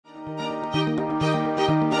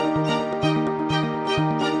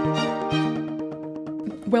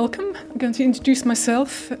Welcome. I'm going to introduce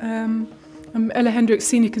myself. I'm Ella Hendriks,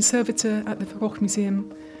 Senior Conservator at the Gogh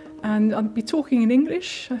Museum, and I'll be talking in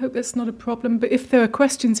English. I hope that's not a problem, but if there are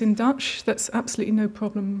questions in Dutch, that's absolutely no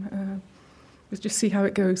problem. We'll just see how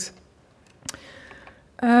it goes.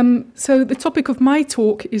 So the topic of my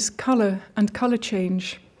talk is colour and colour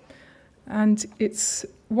change, and it's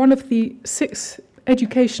one of the 6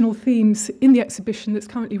 educational themes in the exhibition that's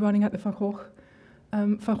currently running at the Van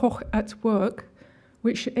Gogh at Work,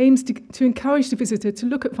 which aims to encourage the visitor to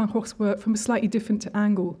look at Van Gogh's work from a slightly different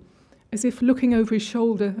angle, as if looking over his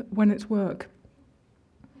shoulder when at work.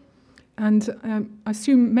 And I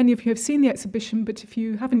assume many of you have seen the exhibition, but if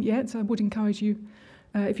you haven't yet, I would encourage you,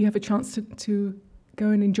 if you have a chance, to go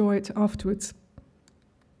and enjoy it afterwards.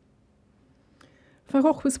 Van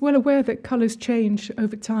Gogh was well aware that colours change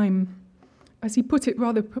over time. As he put it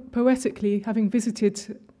rather poetically, having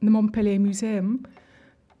visited the Montpellier Museum,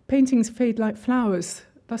 paintings fade like flowers,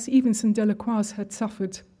 thus even Saint Delacroix had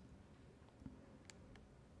suffered.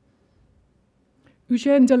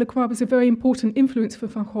 Eugène Delacroix was a very important influence for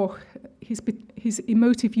Van Gogh, his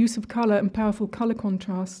emotive use of colour and powerful colour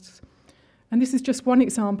contrasts. And this is just one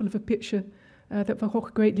example of a picture that Van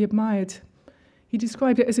Gogh greatly admired. He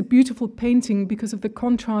described it as a beautiful painting because of the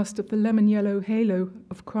contrast of the lemon yellow halo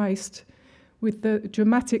of Christ with the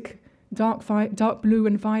dramatic dark blue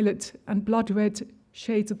and violet and blood red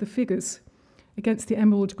shades of the figures against the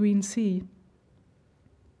emerald green sea.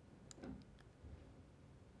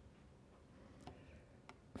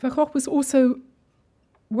 Van Gogh was also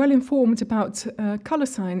well informed about colour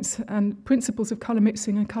science and principles of colour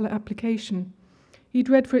mixing and colour application. He'd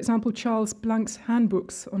read, for example, Charles Blanc's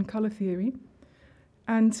handbooks on colour theory,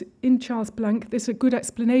 and in Charles Blanc there's a good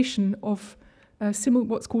explanation of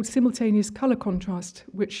what's called simultaneous colour contrast,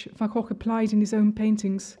 which Van Gogh applied in his own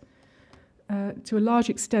paintings to a large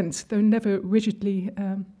extent, though never rigidly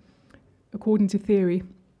according to theory.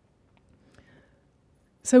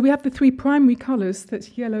 So we have the 3 primary colours,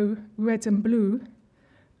 that's yellow, red and blue,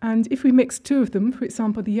 and if we mix 2 of them, for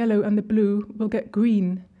example the yellow and the blue, we'll get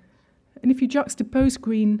green. And if you juxtapose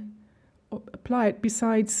green, or apply it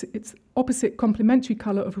besides its opposite complementary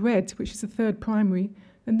colour of red, which is the 3rd primary,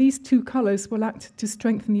 then these 2 colours will act to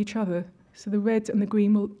strengthen each other, so the red and the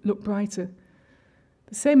green will look brighter.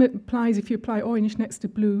 The same applies if you apply orange next to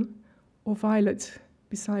blue or violet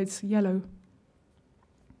besides yellow.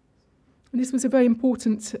 And this was a very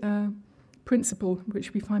important principle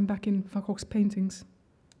which we find back in Van Gogh's paintings.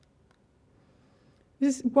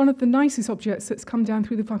 This is one of the nicest objects that's come down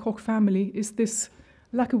through the Van Gogh family, is this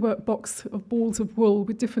lacquerwork box of balls of wool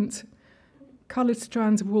with different coloured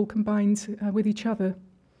strands of wool combined with each other.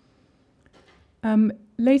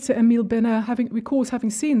 Later, Émile Bernard recalls having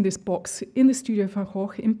seen this box in the studio of Van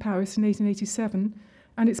Gogh in Paris in 1887,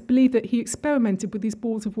 and it's believed that he experimented with these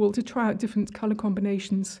balls of wool to try out different colour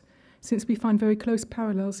combinations, since we find very close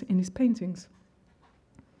parallels in his paintings.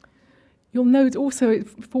 You'll note also it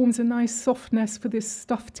forms a nice soft nest for this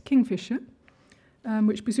stuffed kingfisher,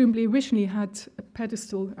 which presumably originally had a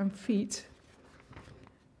pedestal and feet,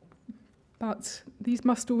 but these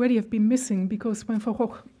must already have been missing, because when Van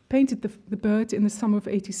Gogh painted the bird in the summer of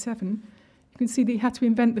 87, you can see that he had to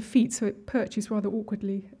invent the feet, so it perches rather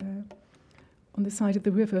awkwardly on the side of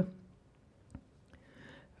the river.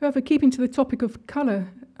 However, keeping to the topic of colour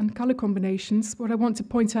and colour combinations, what I want to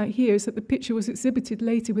point out here is that the picture was exhibited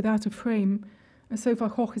later without a frame, and so Van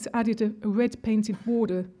Gogh has added a red painted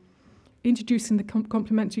border, introducing the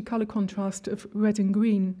complementary colour contrast of red and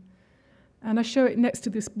green. And I show it next to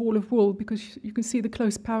this ball of wool because you can see the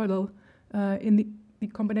close parallel in the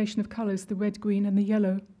combination of colours, the red, green and the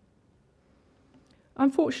yellow.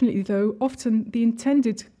 Unfortunately, though, often the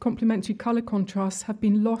intended complementary colour contrasts have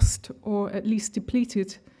been lost or at least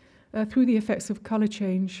depleted through the effects of colour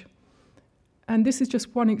change. And this is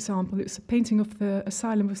just one example. It's a painting of the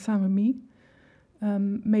Asylum of Saint-Remy,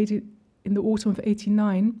 made in the autumn of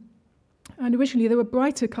 89. And originally there were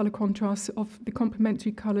brighter colour contrasts of the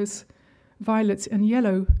complementary colours violet and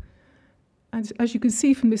yellow. And as you can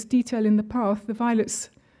see from this detail in the path, the violets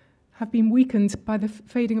have been weakened by the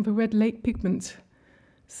fading of a red lake pigment.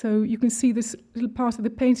 So you can see this little part of the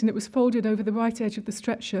painting that was folded over the right edge of the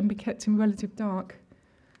stretcher and be kept in relative dark,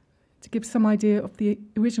 to give some idea of the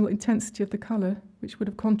original intensity of the colour, which would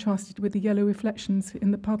have contrasted with the yellow reflections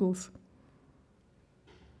in the puddles.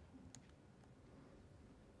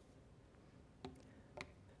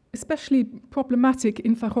 Especially problematic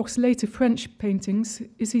in Van Gogh's later French paintings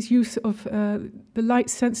is his use of the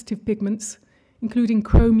light-sensitive pigments including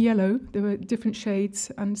chrome yellow. There were different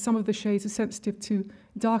shades, and some of the shades are sensitive to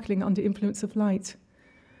darkening under influence of light.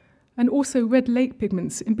 And also red lake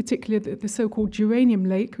pigments, in particular the so-called geranium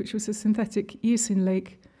lake, which was a synthetic eosin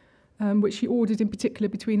lake, which he ordered in particular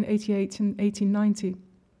between 1888 and 1890.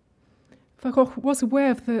 Van Gogh was aware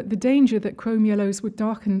of the danger that chrome yellows would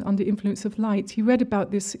darken under influence of light. He read about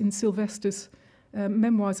this in Sylvester's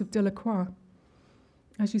Memoirs of Delacroix.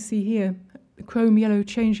 As you see here, the chrome yellow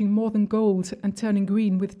changing more than gold and turning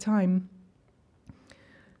green with time.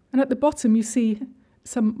 And at the bottom you see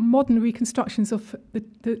some modern reconstructions of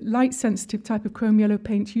the light-sensitive type of chrome yellow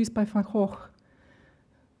paint used by Van Gogh.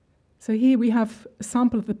 So here we have a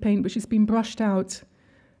sample of the paint which has been brushed out,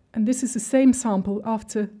 and this is the same sample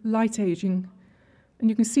after light aging. And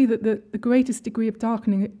you can see that the greatest degree of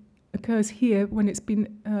darkening occurs here when it's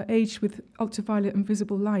been aged with ultraviolet and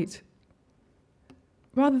visible light.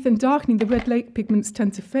 Rather than darkening, the red lake pigments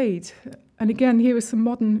tend to fade. And again, here are some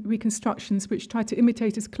modern reconstructions which try to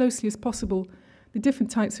imitate as closely as possible the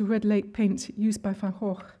different types of red lake paint used by Van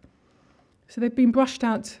Gogh. So they've been brushed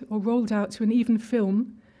out or rolled out to an even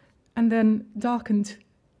film and then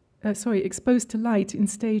exposed to light in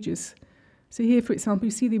stages. So here, for example,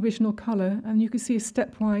 you see the original colour, and you can see a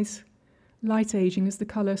stepwise light aging as the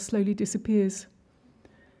colour slowly disappears.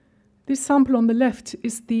 This sample on the left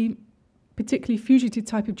is the particularly fugitive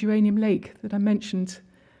type of geranium lake that I mentioned,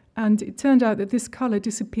 and it turned out that this colour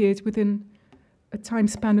disappeared within a time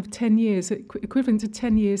span of 10 years, equivalent to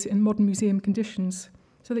 10 years in modern museum conditions.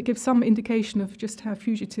 So that gives some indication of just how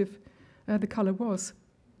fugitive the colour was.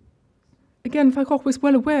 Again, Van Gogh was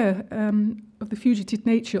well aware of the fugitive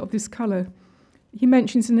nature of this colour. He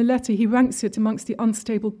mentions in a letter he ranks it amongst the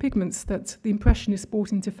unstable pigments that the Impressionists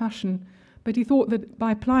brought into fashion, but he thought that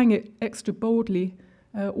by applying it extra boldly,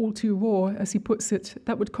 all too raw, as he puts it,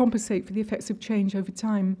 that would compensate for the effects of change over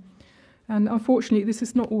time. And unfortunately, this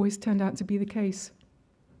has not always turned out to be the case.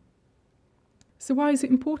 So why is it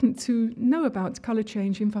important to know about colour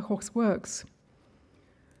change in Van Gogh's works?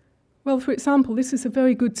 Well, for example, this is a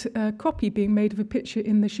very good copy being made of a picture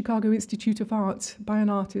in the Chicago Institute of Art by an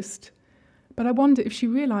artist. But I wonder if she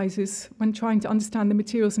realizes, when trying to understand the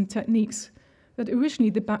materials and techniques, that originally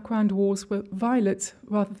the background walls were violet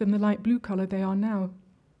rather than the light blue colour they are now.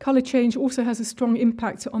 Colour change also has a strong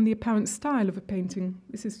impact on the apparent style of a painting.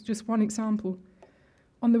 This is just one example.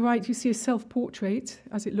 On the right, you see a self-portrait,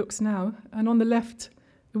 as it looks now, and on the left,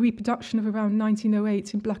 a reproduction of around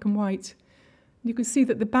 1908 in black and white. You can see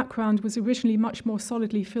that the background was originally much more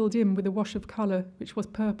solidly filled in with a wash of colour, which was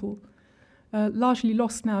purple, largely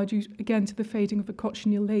lost now due, again, to the fading of the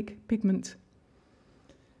cochineal lake pigment.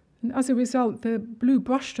 And as a result, the blue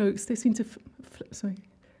brushstrokes, they seem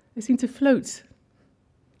to float.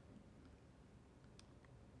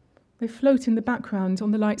 They float in the background on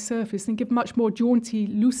the light surface and give much more jaunty,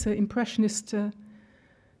 looser, impressionist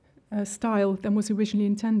style than was originally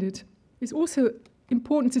intended. It's also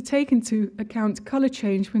important to take into account colour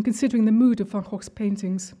change when considering the mood of Van Gogh's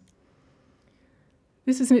paintings.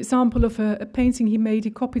 This is an example of a painting he made. He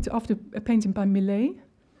copied after a painting by Millet.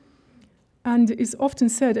 And it's often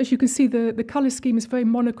said, as you can see, the colour scheme is very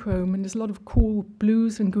monochrome and there's a lot of cool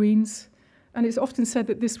blues and greens. And it's often said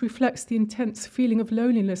that this reflects the intense feeling of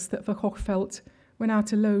loneliness that Van Gogh felt when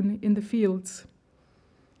out alone in the fields.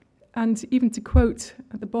 And even to quote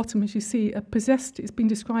at the bottom, as you see, it's been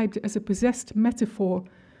described as a possessed metaphor,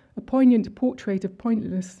 a poignant portrait of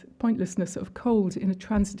pointlessness, of cold in a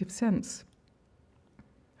transitive sense.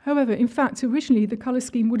 However, in fact, originally the colour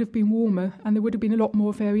scheme would have been warmer and there would have been a lot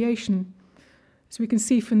more variation. As we can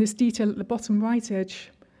see from this detail at the bottom right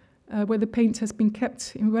edge, where the paint has been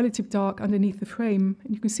kept in relative dark underneath the frame.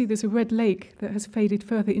 And you can see there's a red lake that has faded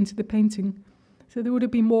further into the painting. So there would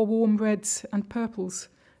have been more warm reds and purples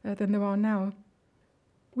than there are now.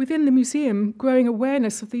 Within the museum, growing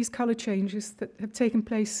awareness of these colour changes that have taken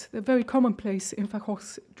place, they're very commonplace in Van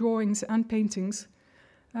Gogh's drawings and paintings.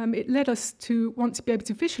 It led us to want to be able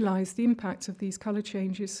to visualise the impact of these colour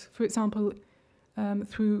changes, for example,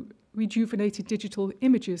 through rejuvenated digital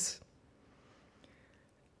images.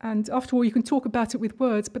 And after all, you can talk about it with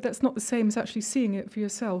words, but that's not the same as actually seeing it for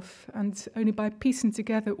yourself. And only by piecing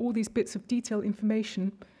together all these bits of detailed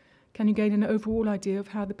information can you gain an overall idea of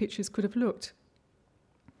how the pictures could have looked.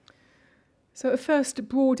 So a first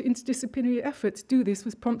broad interdisciplinary effort to do this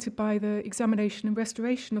was prompted by the examination and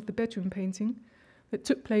restoration of the bedroom painting that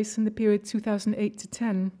took place in the period 2008 to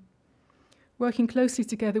 10. Working closely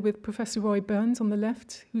together with Professor Roy Burns on the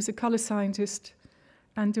left, who's a colour scientist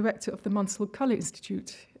and director of the Munsell Colour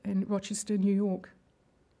Institute in Rochester, New York.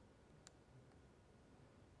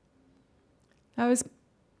 Now, as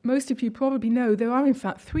most of you probably know there are in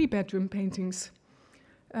fact 3 bedroom paintings.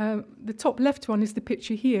 The top left one is the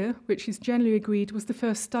picture here, which is generally agreed was the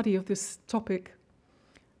first study of this topic.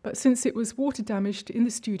 But since it was water damaged in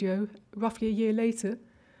the studio roughly a year later,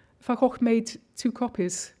 Van Gogh made 2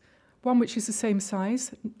 copies. One which is the same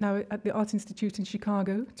size, now at the Art Institute in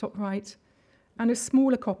Chicago, top right, and a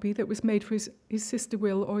smaller copy that was made for his sister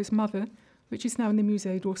Will or his mother, which is now in the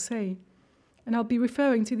Musée d'Orsay. And I'll be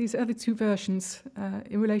referring to these other 2 versions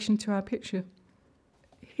in relation to our picture.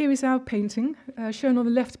 Here is our painting, shown on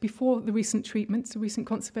the left before the recent treatment, the recent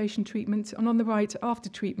conservation treatment, and on the right after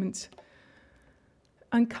treatment.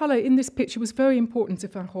 And colour in this picture was very important to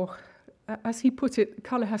Van Gogh. As he put it,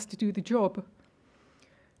 colour has to do the job.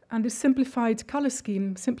 And this simplified colour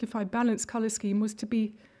scheme, simplified balanced colour scheme, was to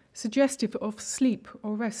be suggestive of sleep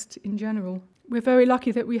or rest in general. We're very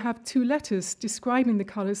lucky that we have 2 letters describing the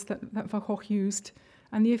colours that Van Gogh used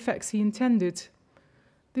and the effects he intended.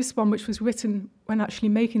 This one, which was written when actually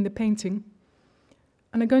making the painting.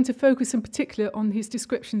 And I'm going to focus in particular on his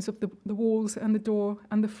descriptions of the walls and the door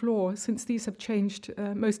and the floor, since these have changed,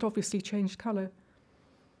 most obviously changed colour.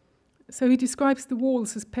 So he describes the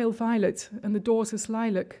walls as pale violet and the doors as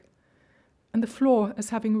lilac, and the floor as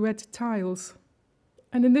having red tiles.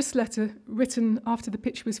 And in this letter, written after the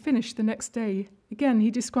picture was finished the next day, again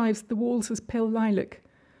he describes the walls as pale lilac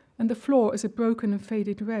and the floor as a broken and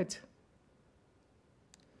faded red.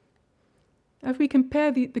 If we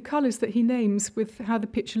compare the colours that he names with how the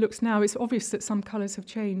picture looks now, it's obvious that some colours have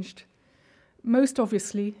changed. Most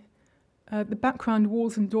obviously, the background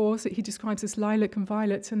walls and doors that he describes as lilac and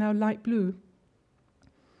violet are now light blue.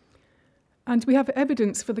 And we have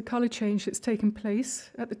evidence for the colour change that's taken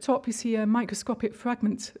place. At the top you see a microscopic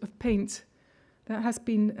fragment of paint that has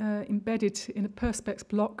been embedded in a perspex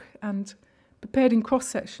block and prepared in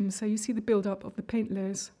cross-sections, so you see the build-up of the paint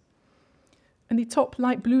layers. And the top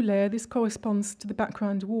light blue layer, this corresponds to the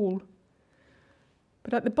background wall.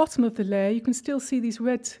 But at the bottom of the layer, you can still see these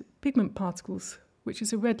red pigment particles, which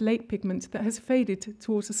is a red lake pigment that has faded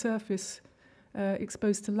towards the surface,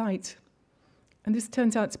 exposed to light. And this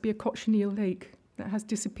turns out to be a cochineal lake that has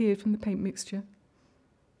disappeared from the paint mixture.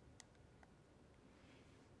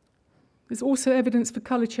 There's also evidence for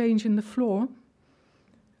colour change in the floor.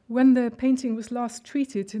 When the painting was last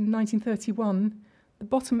treated in 1931, the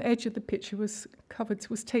bottom edge of the picture was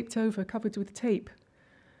taped over, covered with tape.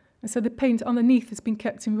 And so the paint underneath has been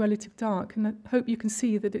kept in relative dark. And I hope you can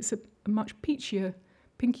see that it's a much peachier,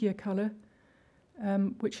 pinkier colour,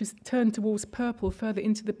 which has turned towards purple further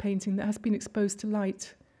into the painting that has been exposed to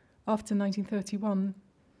light after 1931.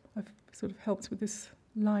 I've sort of helped with this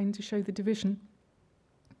line to show the division.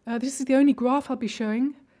 This is the only graph I'll be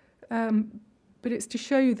showing, but it's to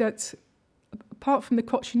show you that apart from the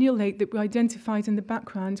cochineal lake that we identified in the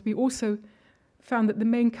background, we also found that the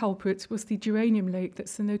main culprit was the geranium lake.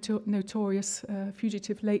 That's the notorious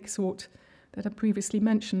fugitive lake sort that I previously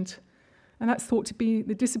mentioned. And that's thought to be,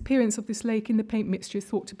 the disappearance of this lake in the paint mixture is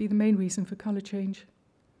thought to be the main reason for colour change.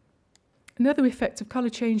 Another effect of colour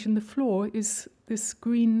change in the floor is this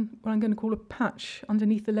green, what I'm going to call a patch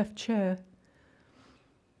underneath the left chair.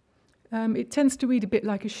 It tends to read a bit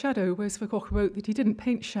like a shadow, whereas Van Gogh wrote that he didn't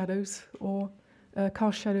paint shadows or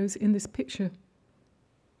cast shadows in this picture.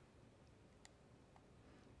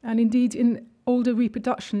 And indeed, in older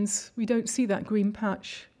reproductions, we don't see that green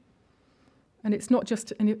patch. And it's not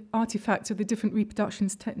just an artifact of the different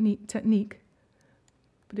reproductions technique,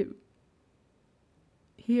 but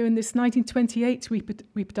here in this 1928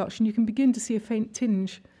 reproduction, you can begin to see a faint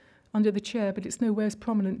tinge under the chair, but it's nowhere as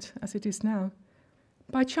prominent as it is now.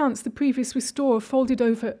 By chance, the previous restorer folded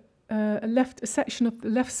over a section of the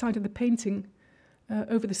left side of the painting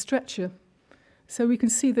over the stretcher. So we can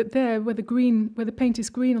see that there, where the paint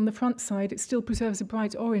is green on the front side, it still preserves a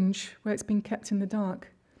bright orange where it's been kept in the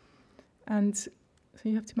dark. And so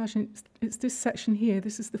you have to imagine it's this section here.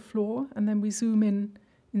 This is the floor, and then we zoom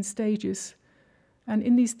in stages. And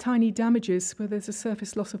in these tiny damages where there's a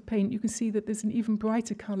surface loss of paint, you can see that there's an even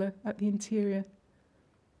brighter colour at the interior.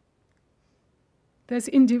 There's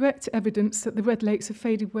indirect evidence that the red lakes have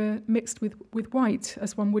faded where mixed with white,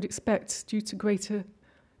 as one would expect, due to greater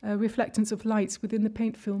reflectance of light within the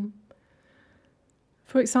paint film.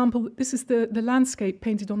 For example, this is the landscape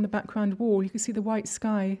painted on the background wall. You can see the white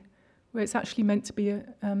sky, where it's actually meant to be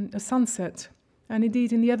a sunset. And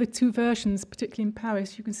indeed, in the other 2 versions, particularly in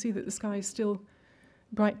Paris, you can see that the sky is still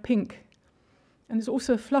bright pink. And there's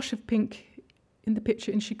also a flush of pink in the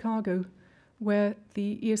picture in Chicago, where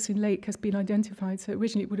the Eocene lake has been identified, so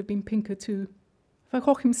originally it would have been pinker too. Van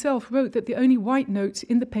Gogh himself wrote that the only white note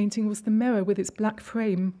in the painting was the mirror with its black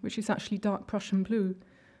frame, which is actually dark Prussian blue.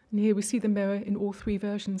 And here we see the mirror in all three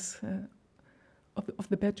versions of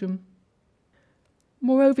the bedroom.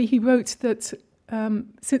 Moreover, he wrote that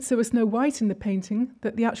since there was no white in the painting,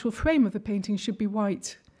 that the actual frame of the painting should be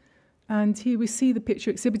white. And here we see the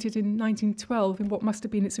picture exhibited in 1912 in what must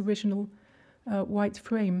have been its original white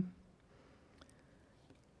frame.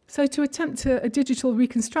 So to attempt a digital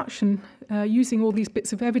reconstruction using all these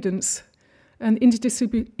bits of evidence, an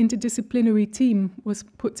interdisciplinary team was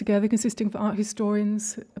put together consisting of art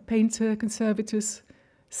historians, a painter, conservators,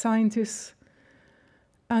 scientists,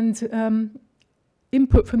 and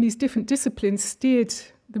input from these different disciplines steered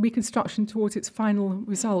the reconstruction towards its final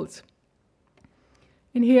result.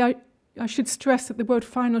 In here, I should stress that the word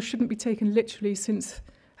final shouldn't be taken literally, since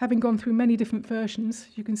having gone through many different versions,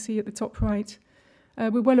 you can see at the top right,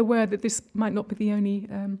 we're well aware that this might not be the only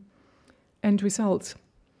end result.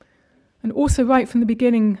 And also right from the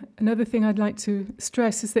beginning, another thing I'd like to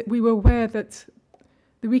stress is that we were aware that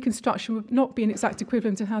the reconstruction would not be an exact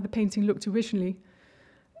equivalent to how the painting looked originally.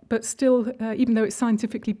 But still, even though it's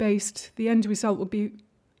scientifically based, the end result will be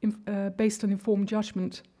based on informed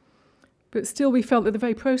judgment. But still, we felt that the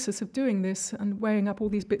very process of doing this and weighing up all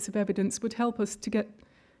these bits of evidence would help us to get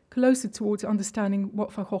closer towards understanding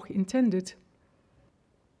what Van Gogh intended.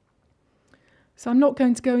 So I'm not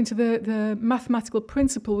going to go into the mathematical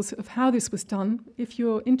principles of how this was done. If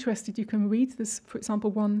you're interested, you can read. There's, for example,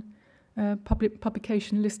 one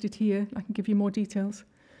publication listed here. I can give you more details.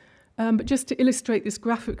 But just to illustrate this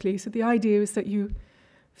graphically, so the idea is that you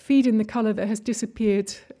feed in the colour that has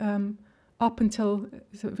disappeared up until,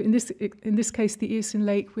 sort of in this case, the Earson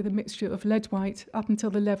Lake with a mixture of lead white, up until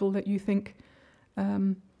the level that you think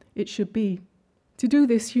it should be. To do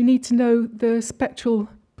this, you need to know the spectral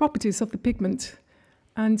properties of the pigment,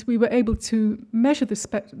 and we were able to measure the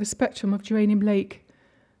spectrum of Geranium Lake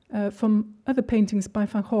from other paintings by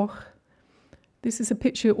Van Gogh. This is a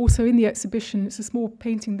picture also in the exhibition. It's a small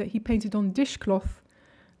painting that he painted on dishcloth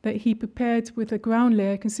that he prepared with a ground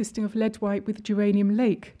layer consisting of lead white with Geranium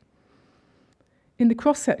Lake. In the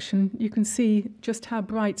cross-section, you can see just how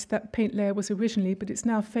bright that paint layer was originally, but it's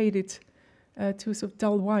now faded to a sort of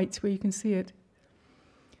dull white where you can see it.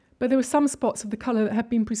 But there were some spots of the colour that had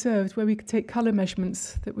been preserved where we could take colour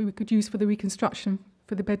measurements that we could use for the reconstruction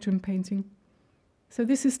for the bedroom painting. So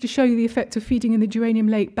this is to show you the effect of feeding in the Geranium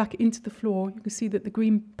Lake back into the floor. You can see that the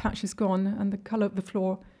green patch is gone and the colour of the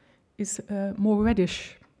floor is more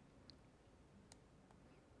reddish.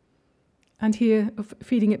 And here, of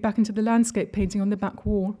feeding it back into the landscape painting on the back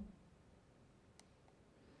wall.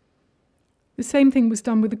 The same thing was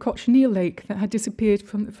done with the cochineal lake that had disappeared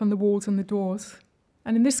from the walls and the doors.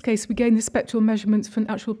 And in this case, we gained the spectral measurements from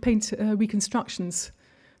actual paint reconstructions.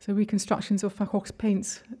 So reconstructions of Van Gogh's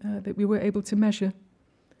paints that we were able to measure.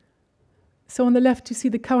 So on the left, you see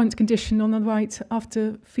the current condition. On the right,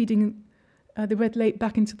 after feeding the red lake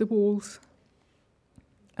back into the walls.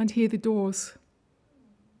 And here the doors.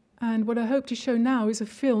 And what I hope to show now is a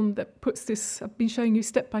film that puts this, I've been showing you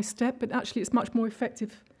step by step, but actually it's much more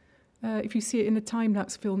effective if you see it in a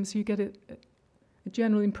time-lapse film, so you get a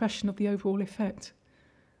general impression of the overall effect.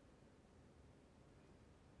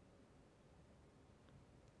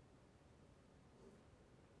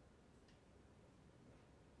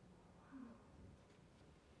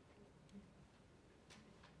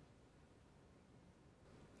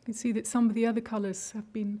 You can see that some of the other colours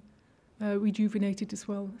have been rejuvenated as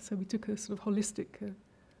well, so we took a sort of holistic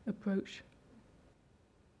approach.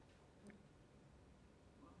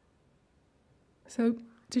 So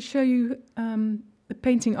to show you the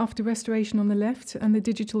painting after restoration on the left and the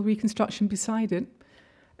digital reconstruction beside it,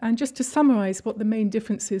 and just to summarise what the main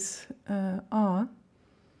differences are,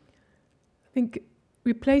 I think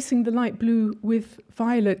replacing the light blue with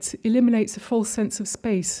violet eliminates a false sense of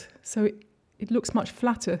space, so it looks much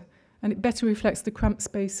flatter and it better reflects the cramped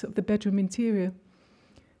space of the bedroom interior.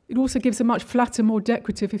 It also gives a much flatter, more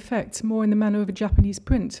decorative effect, more in the manner of a Japanese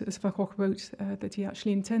print, as Van Gogh wrote that he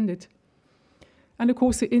actually intended. And of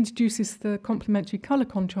course it introduces the complementary colour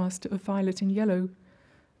contrast of violet and yellow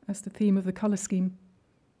as the theme of the colour scheme.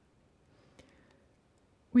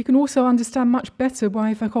 We can also understand much better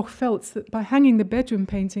why Van Gogh felt that by hanging the bedroom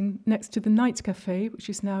painting next to the Night Café, which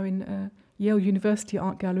is now in Yale University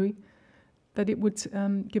Art Gallery, that it would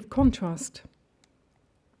give contrast.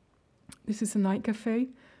 This is the Night Café.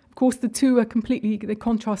 Of course, the two are they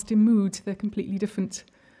contrast in mood. They're completely different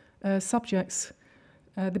subjects.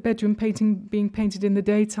 The bedroom painting being painted in the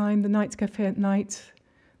daytime, the Night Café at night,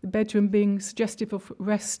 the bedroom being suggestive of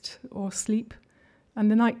rest or sleep,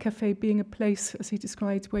 and the Night Café being a place, as he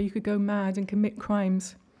described, where you could go mad and commit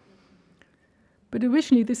crimes. But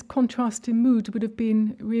originally, this contrast in mood would have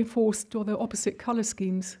been reinforced, or the opposite colour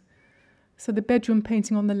schemes, So the bedroom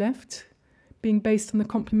painting on the left, being based on the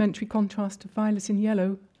complementary contrast of violet and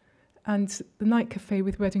yellow, and the night cafe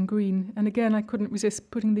with red and green. And again, I couldn't resist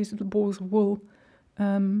putting these little balls of wool,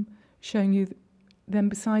 showing you them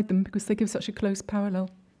beside them, because they give such a close parallel.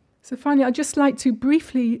 So finally, I'd just like to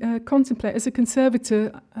briefly contemplate, as a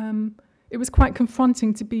conservator, it was quite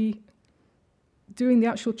confronting to be doing the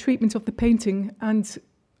actual treatment of the painting and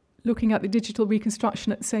looking at the digital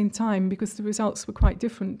reconstruction at the same time, because the results were quite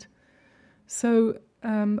different. So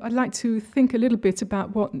I'd like to think a little bit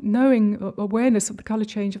about what knowing, or awareness of the colour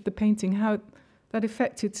change of the painting, how that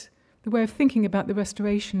affected the way of thinking about the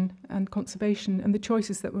restoration and conservation and the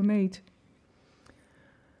choices that were made.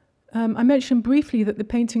 I mentioned briefly that the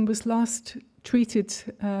painting was last treated,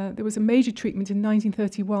 there was a major treatment in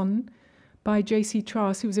 1931 by J.C.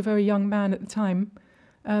 Trask, who was a very young man at the time.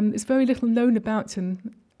 There's very little known about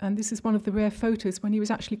him, and this is one of the rare photos when he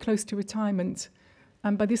was actually close to retirement.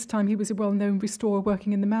 And by this time, he was a well-known restorer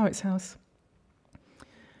working in the Maurits house.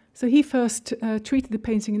 So he first treated the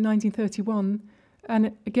painting in 1931,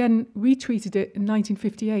 and again retreated it in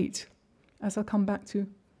 1958, as I'll come back to.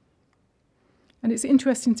 And it's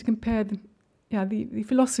interesting to compare the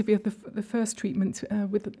philosophy of the first treatment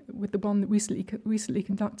with the one that recently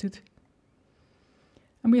conducted.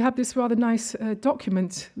 And we have this rather nice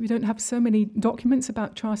document. We don't have so many documents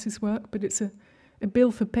about Trask's work, but it's a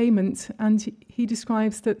bill for payment, and he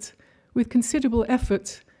describes that with considerable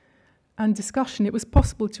effort and discussion, it was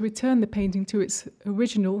possible to return the painting to its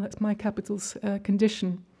original, that's my capitals,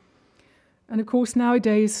 condition. And of course,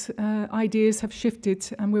 nowadays, ideas have shifted,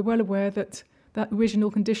 and we're well aware that that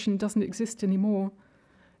original condition doesn't exist anymore,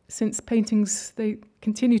 since paintings, they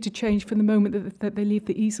continue to change from the moment that they leave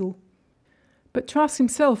the easel. But Trask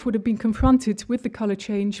himself would have been confronted with the colour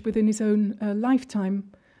change within his own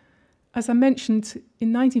lifetime. As I mentioned,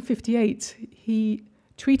 in 1958, he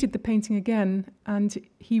treated the painting again and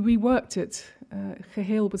he reworked it.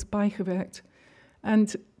 Geheel was bijgewerkt.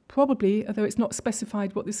 And probably, although it's not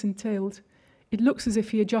specified what this entailed, it looks as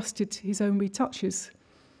if he adjusted his own retouches,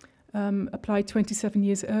 applied 27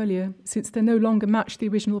 years earlier, since they no longer matched the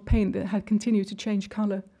original paint that had continued to change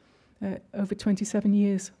colour over 27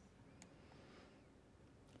 years.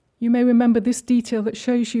 You may remember this detail that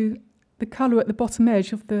shows you the colour at the bottom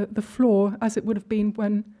edge of the floor as it would have been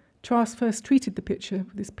when Trask first treated the picture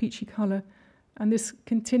with this peachy colour, and this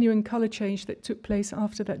continuing colour change that took place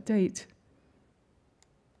after that date.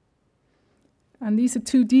 And these are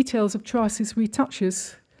two details of Trask's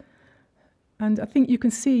retouches. And I think you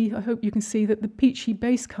can see, I hope you can see, that the peachy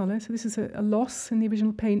base colour, so this is a loss in the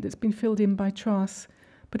original paint that's been filled in by Trask,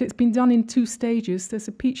 but it's been done in two stages. There's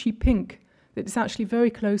a peachy pink that is actually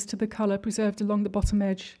very close to the colour preserved along the bottom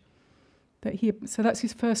edge. So that's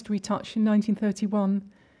his first retouch in 1931.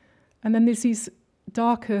 And then there's these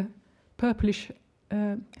darker purplish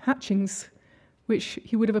hatchings, which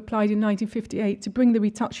he would have applied in 1958 to bring the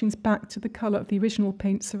retouchings back to the colour of the original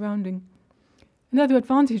paint surrounding. Another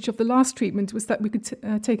advantage of the last treatment was that we could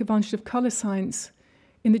take advantage of colour science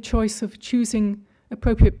in the choice of choosing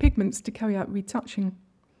appropriate pigments to carry out retouching.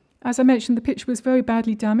 As I mentioned, the picture was very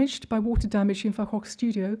badly damaged by water damage in Van Gogh's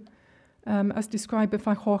studio, as described by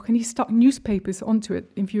Van Gogh, and he stuck newspapers onto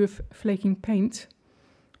it in view of flaking paint.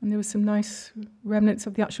 And there were some nice remnants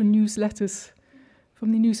of the actual newsletters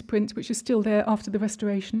from the newsprint, which is still there after the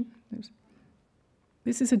restoration.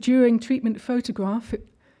 This is a during treatment photograph.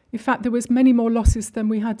 In fact, there was many more losses than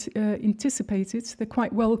we had anticipated. They're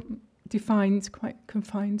quite well defined, quite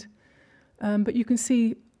confined. But you can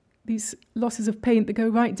see these losses of paint that go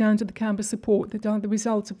right down to the canvas support that are the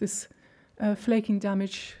result of this flaking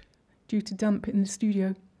damage due to damp in the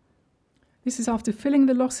studio. This is after filling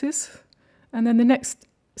the losses, and then the next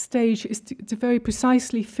stage is to very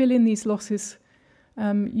precisely fill in these losses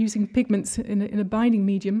using pigments in a binding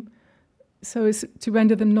medium so as to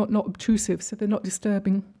render them not obtrusive, so they're not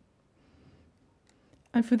disturbing.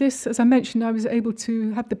 And for this, as I mentioned, I was able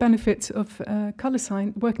to have the benefit of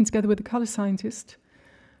working together with a colour scientist.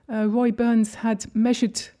 Roy Burns had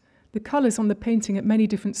measured the colours on the painting at many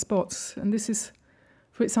different spots, and this is,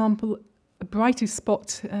 for example, a brightest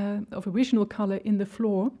spot of original colour in the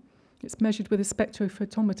floor. It's measured with a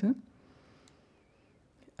spectrophotometer,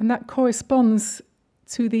 and that corresponds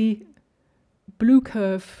to the blue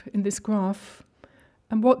curve in this graph.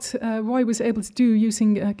 And what Roy was able to do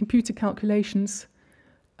using computer calculations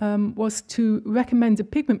was to recommend a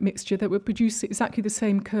pigment mixture that would produce exactly the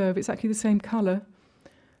same curve, exactly the same colour,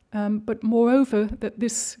 but moreover, that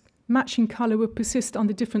this matching colour would persist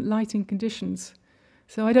under different lighting conditions.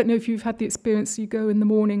 So I don't know if you've had the experience, you go in the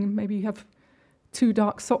morning and maybe you have two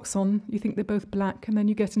dark socks on, you think they're both black, and then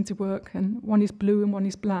you get into work and one is blue and one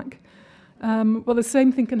is black. Well, the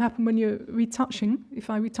same thing can happen when you're retouching. If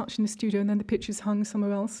I retouch in the studio and then the picture's hung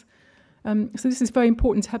somewhere else. So this is very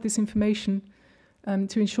important to have this information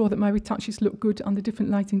to ensure that my retouches look good under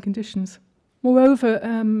different lighting conditions. Moreover,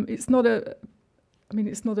 it's not a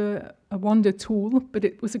wonder tool, but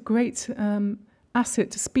it was a great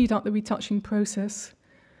asset to speed up the retouching process.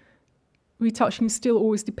 Retouching still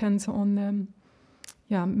always depends on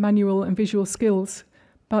manual and visual skills,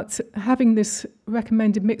 but having this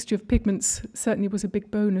recommended mixture of pigments certainly was a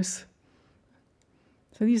big bonus.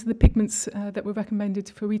 So these are the pigments that were recommended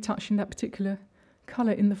for retouching that particular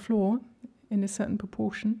colour in the floor in a certain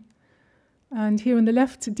proportion. And here on the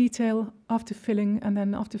left, detail after filling and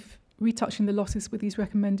then after retouching the losses with these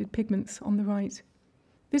recommended pigments on the right.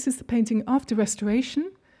 This is the painting after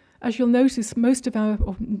restoration. As you'll notice,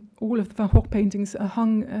 all of the Van Gogh paintings are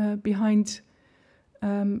hung behind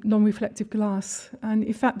non-reflective glass. And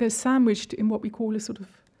in fact, they're sandwiched in what we call a sort of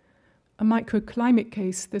a microclimate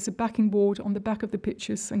case. There's a backing board on the back of the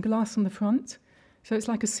pictures and glass on the front. So it's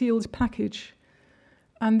like a sealed package.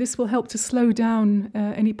 And this will help to slow down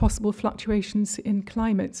any possible fluctuations in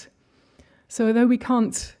climate. So although we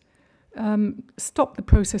can't stop the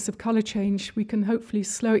process of colour change, we can hopefully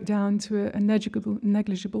slow it down to a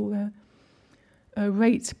negligible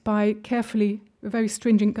rate by carefully very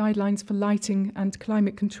stringent guidelines for lighting and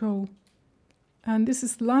climate control. And this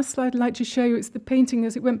is the last slide I'd like to show you. It's the painting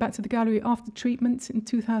as it went back to the gallery after treatment in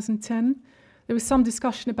 2010. There was some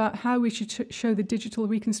discussion about how we should show the digital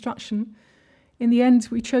reconstruction. In the end,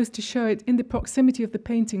 we chose to show it in the proximity of the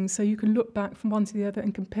painting, so you can look back from one to the other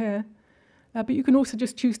and compare. But you can also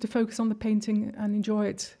just choose to focus on the painting and enjoy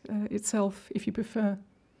it itself if you prefer.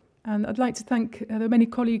 And I'd like to thank the many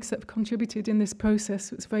colleagues that have contributed in this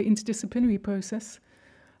process. It's a very interdisciplinary process.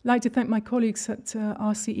 I'd like to thank my colleagues at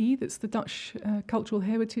RCE, that's the Dutch Cultural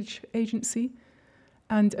Heritage Agency,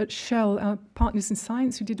 and at Shell, our partners in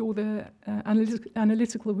science, who did all the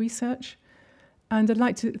analytical research. And I'd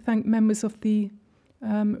like to thank members of the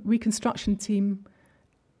reconstruction team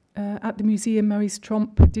at the museum, Maurice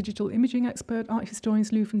Tromp, digital imaging expert, art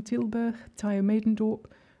historians Lou van Tilburg, Theo Medendorp,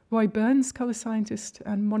 Roy Burns, colour scientist,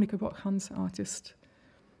 and Monica Rothans, artist.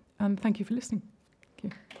 Thank you for listening.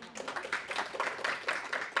 Thank you.